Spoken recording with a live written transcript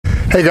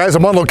Hey guys,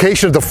 I'm on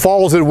location at the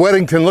Falls at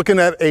Weddington looking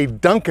at a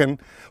Duncan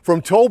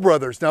from Toll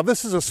Brothers. Now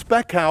this is a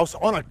spec house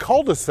on a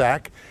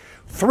cul-de-sac,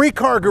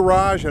 3-car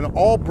garage and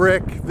all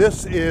brick.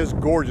 This is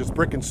gorgeous,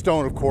 brick and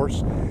stone of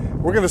course.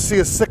 We're gonna see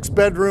a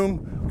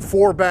 6-bedroom,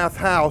 4-bath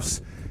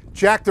house.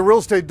 Jack the real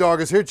estate dog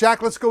is here.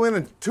 Jack, let's go in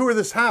and tour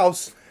this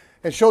house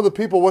and show the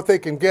people what they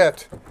can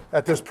get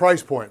at this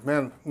price point.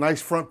 Man,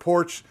 nice front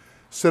porch,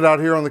 sit out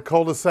here on the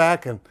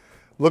cul-de-sac and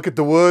look at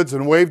the woods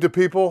and wave to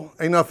people.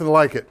 Ain't nothing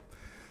like it.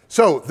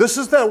 So this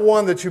is that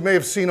one that you may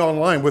have seen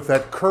online with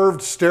that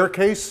curved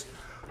staircase.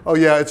 Oh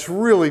yeah, it's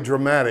really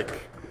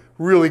dramatic,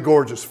 really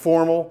gorgeous,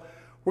 formal.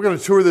 We're gonna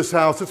tour this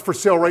house. It's for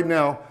sale right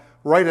now,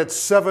 right at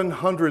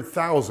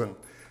 $700,000.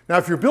 Now,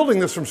 if you're building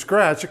this from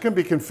scratch, it can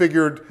be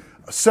configured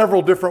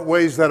several different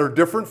ways that are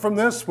different from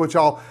this, which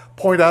I'll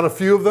point out a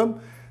few of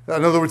them.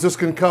 In other words, this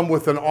can come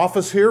with an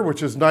office here,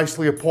 which is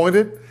nicely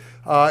appointed.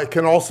 It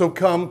can also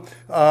come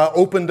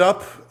opened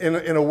up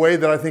in a way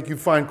that I think you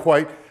find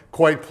quite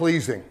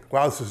pleasing.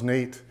 Wow, this is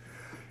neat.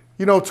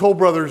 You know, Toll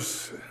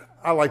Brothers,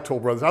 I like Toll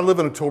Brothers. I live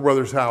in a Toll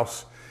Brothers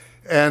house,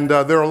 and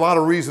there are a lot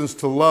of reasons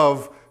to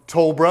love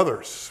Toll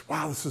Brothers.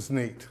 Wow, this is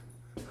neat.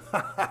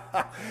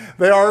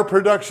 They are a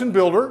production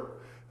builder,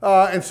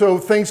 and so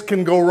things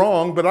can go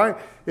wrong,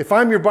 but if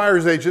I'm your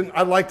buyer's agent,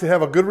 I'd like to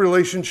have a good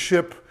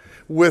relationship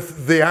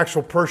with the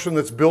actual person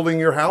that's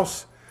building your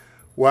house.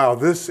 Wow,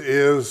 this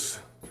is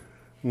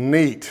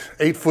neat.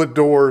 8-foot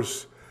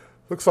doors,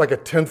 looks like a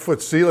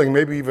 10-foot ceiling,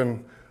 maybe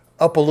even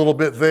up a little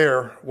bit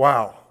there.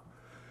 Wow.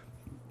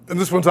 And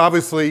this one's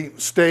obviously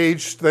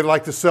staged. They'd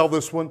like to sell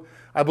this one.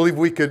 I believe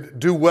we could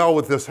do well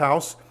with this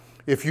house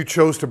if you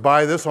chose to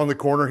buy this on the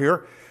corner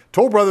here.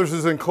 Toll Brothers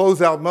is in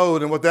closeout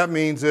mode, and what that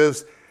means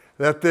is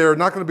that there are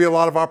not going to be a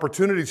lot of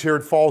opportunities here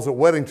at Falls at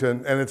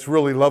Weddington, and it's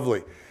really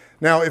lovely.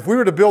 Now, if we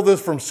were to build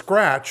this from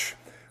scratch,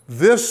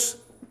 this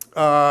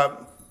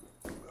island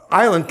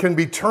can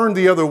be turned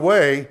the other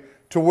way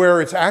to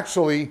where it's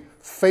actually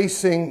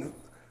facing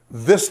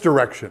this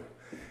direction.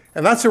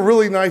 And that's a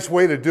really nice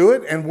way to do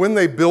it. And when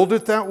they build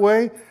it that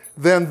way,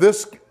 then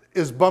this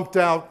is bumped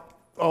out,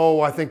 oh,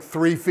 I think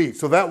 3 feet.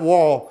 So that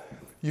wall,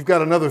 you've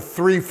got another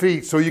 3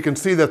 feet. So you can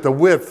see that the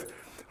width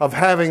of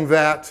having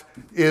that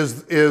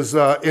is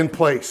in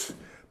place.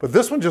 But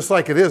this one, just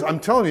like it is, I'm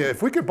telling you,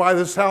 if we could buy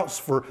this house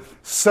for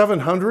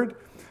 $700,000,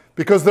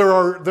 because there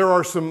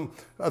are some,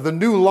 the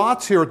new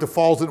lots here at the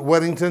Falls at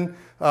Weddington,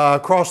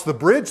 across the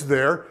bridge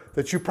there,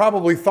 that you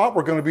probably thought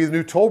were going to be the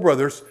new Toll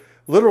Brothers.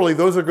 Literally,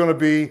 those are going to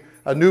be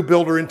a new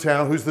builder in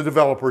town who's the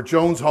developer,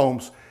 Jones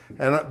Homes,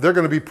 and they're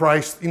going to be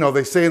priced, you know,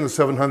 they say in the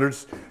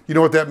 700s. You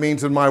know what that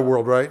means in my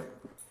world, right?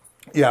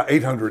 Yeah,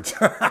 800s.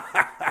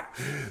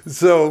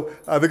 So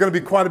they're going to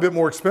be quite a bit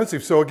more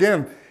expensive. So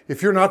again,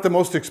 if you're not the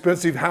most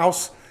expensive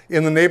house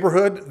in the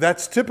neighborhood,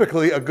 that's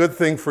typically a good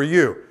thing for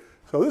you.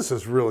 So this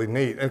is really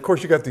neat. And of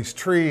course, you got these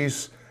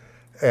trees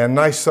and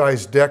nice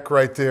sized deck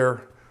right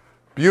there.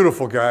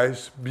 Beautiful,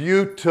 guys,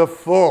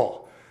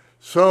 beautiful.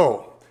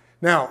 So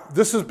now,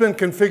 this has been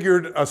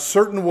configured a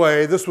certain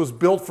way. This was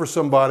built for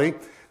somebody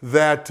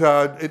that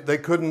they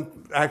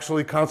couldn't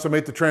actually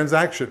consummate the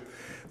transaction.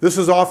 This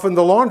is often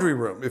the laundry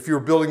room if you're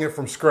building it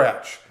from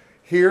scratch.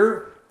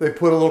 Here, they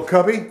put a little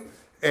cubby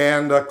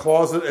and a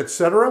closet,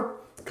 etc.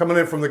 Coming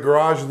in from the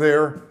garage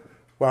there.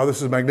 Wow,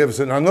 this is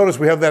magnificent. Now notice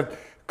we have that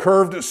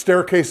curved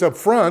staircase up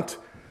front.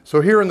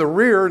 So here in the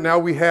rear, now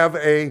we have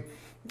a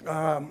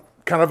kind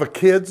of a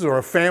kids or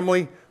a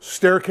family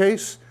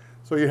staircase.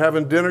 So you're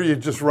having dinner, you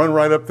just run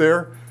right up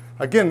there.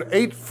 Again,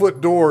 8-foot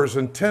doors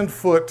and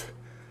 10-foot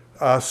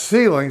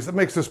ceilings. That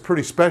makes this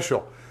pretty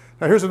special.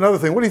 Now here's another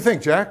thing. What do you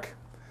think, Jack?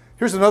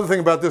 Here's another thing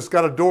about this.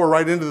 Got a door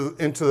right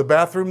into the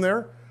bathroom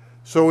there.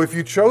 So if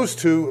you chose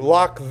to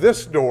lock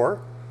this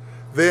door,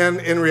 then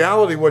in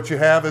reality what you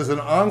have is an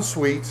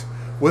ensuite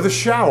with a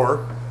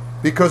shower,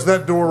 because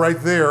that door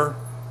right there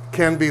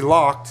can be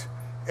locked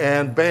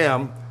and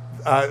bam,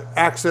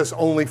 access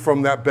only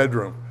from that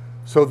bedroom.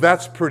 So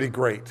that's pretty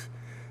great.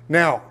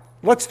 Now,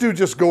 let's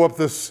just go up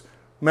this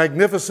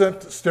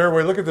magnificent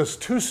stairway. Look at this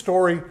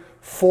 2-story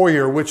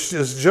foyer, which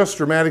is just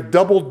dramatic.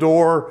 Double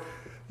door,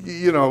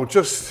 you know,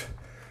 just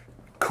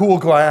cool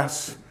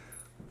glass.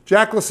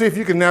 Jack, let's see if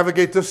you can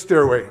navigate this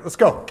stairway. Let's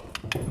go.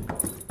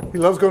 He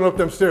loves going up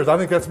them stairs. I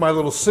think that's my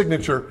little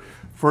signature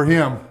for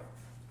him,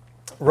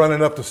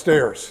 running up the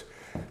stairs.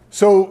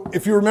 So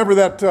if you remember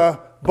that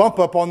bump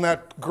up on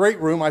that great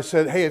room, I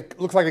said, hey, it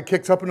looks like it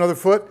kicks up another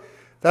foot.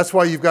 That's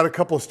why you've got a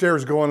couple of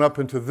stairs going up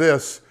into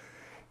this.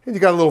 And you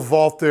got a little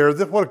vault there.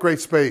 What a great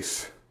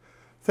space.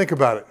 Think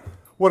about it.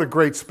 What a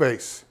great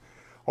space.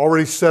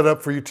 Already set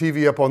up for your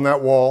TV up on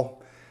that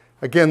wall.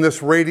 Again,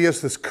 this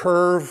radius, this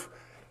curve,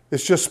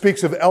 this just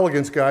speaks of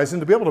elegance, guys. And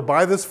to be able to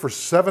buy this for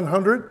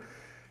 $700,000,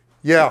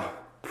 yeah,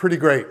 pretty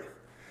great.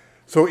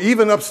 So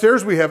even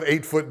upstairs we have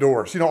 8-foot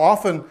doors. You know,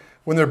 often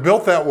when they're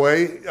built that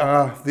way,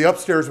 the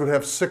upstairs would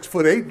have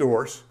 6'8"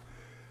 doors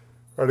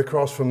right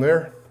across from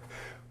there.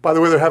 By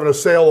the way, they're having a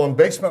sale on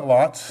basement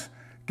lots,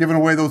 giving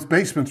away those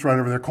basements right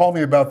over there. Call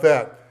me about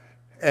that.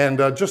 And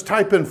just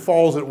type in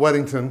Falls at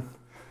Weddington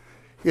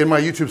in my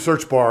YouTube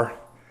search bar.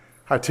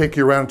 I take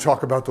you around and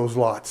talk about those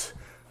lots.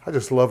 I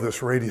just love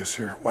this radius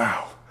here.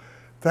 Wow,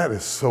 that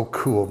is so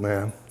cool,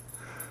 man.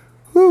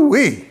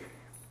 Ooh-wee.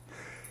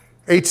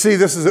 HC,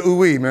 this is a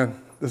ooh-wee,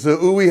 man. This is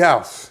a ooh-wee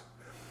house.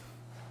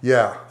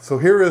 Yeah, so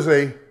here is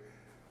a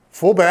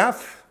full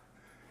bath.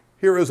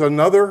 Here is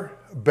another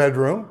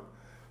bedroom.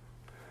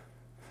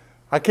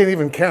 I can't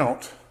even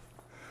count.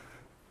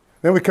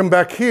 Then we come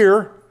back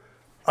here,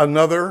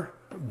 another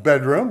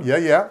bedroom.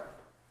 Yeah.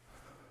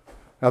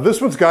 Now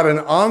this one's got an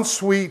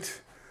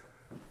ensuite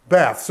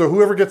bath. So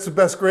whoever gets the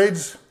best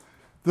grades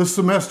this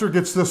semester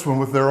gets this one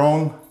with their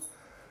own,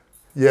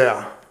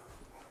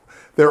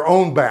 their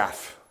own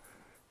bath.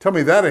 Tell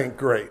me that ain't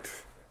great.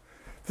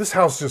 This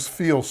house just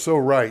feels so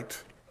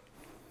right.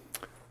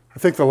 I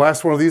think the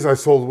last one of these I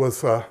sold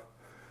was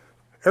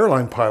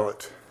airline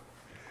pilot.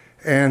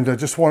 And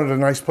just wanted a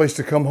nice place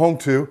to come home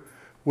to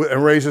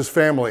and raise his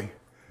family.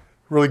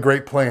 Really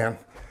great plan.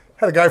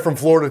 Had a guy from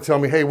Florida tell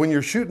me, hey, when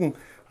you're shooting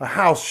a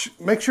house,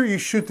 make sure you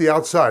shoot the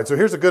outside. So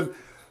here's a good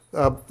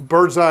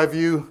bird's eye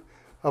view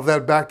of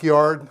that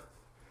backyard.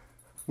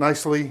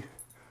 Nicely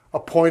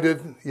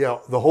appointed,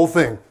 the whole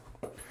thing.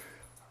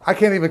 I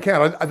can't even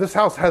count. This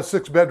house has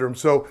 6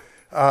 bedrooms, so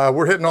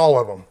we're hitting all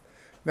of them.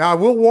 Now, I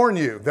will warn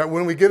you that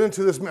when we get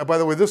into this, by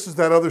the way, this is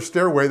that other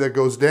stairway that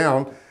goes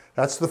down.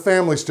 That's the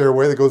family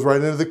stairway that goes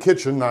right into the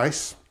kitchen.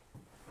 Nice.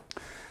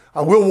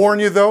 I will warn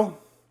you, though,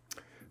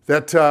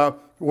 that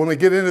when we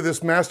get into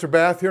this master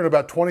bath here in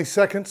about 20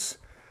 seconds,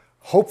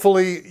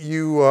 hopefully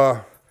you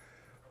are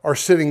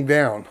sitting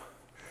down.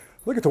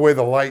 Look at the way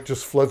the light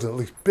just floods in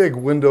these big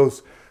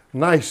windows.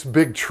 Nice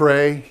big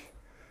tray.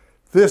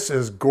 This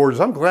is gorgeous.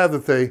 I'm glad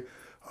that they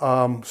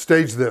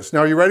staged this. Now,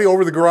 are you ready?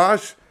 Over the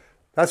garage?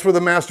 That's where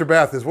the master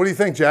bath is. What do you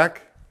think,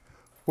 Jack?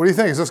 What do you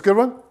think? Is this a good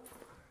one?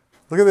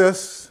 Look at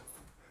this.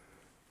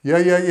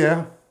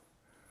 Yeah.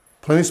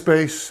 Plenty of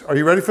space. Are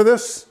you ready for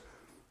this?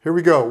 Here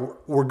we go.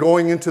 We're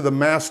going into the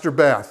master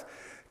bath.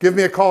 Give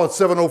me a call at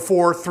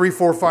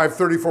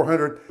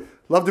 704-345-3400.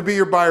 Love to be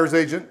your buyer's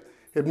agent.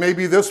 It may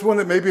be this one.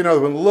 It may be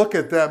another one. Look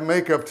at that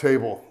makeup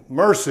table.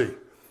 Mercy.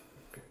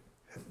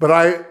 But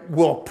I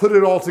will put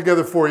it all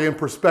together for you in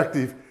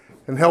perspective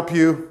and help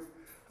you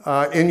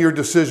in your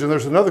decision.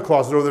 There's another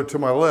closet over there to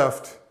my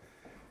left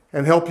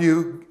and help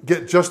you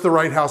get just the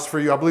right house for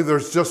you. I believe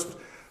there's just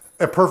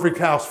a perfect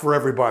house for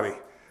everybody.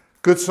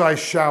 Good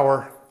sized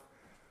shower.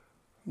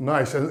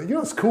 Nice. And you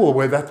know, it's cool the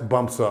way that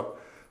bumps up.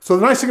 So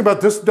the nice thing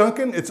about this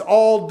Duncan, it's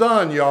all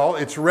done, y'all.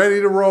 It's ready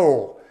to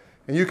roll.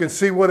 And you can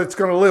see what it's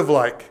going to live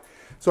like.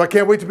 So I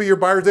can't wait to be your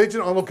buyer's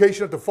agent on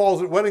location at the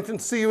Falls at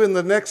Weddington. See you in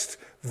the next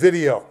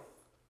video.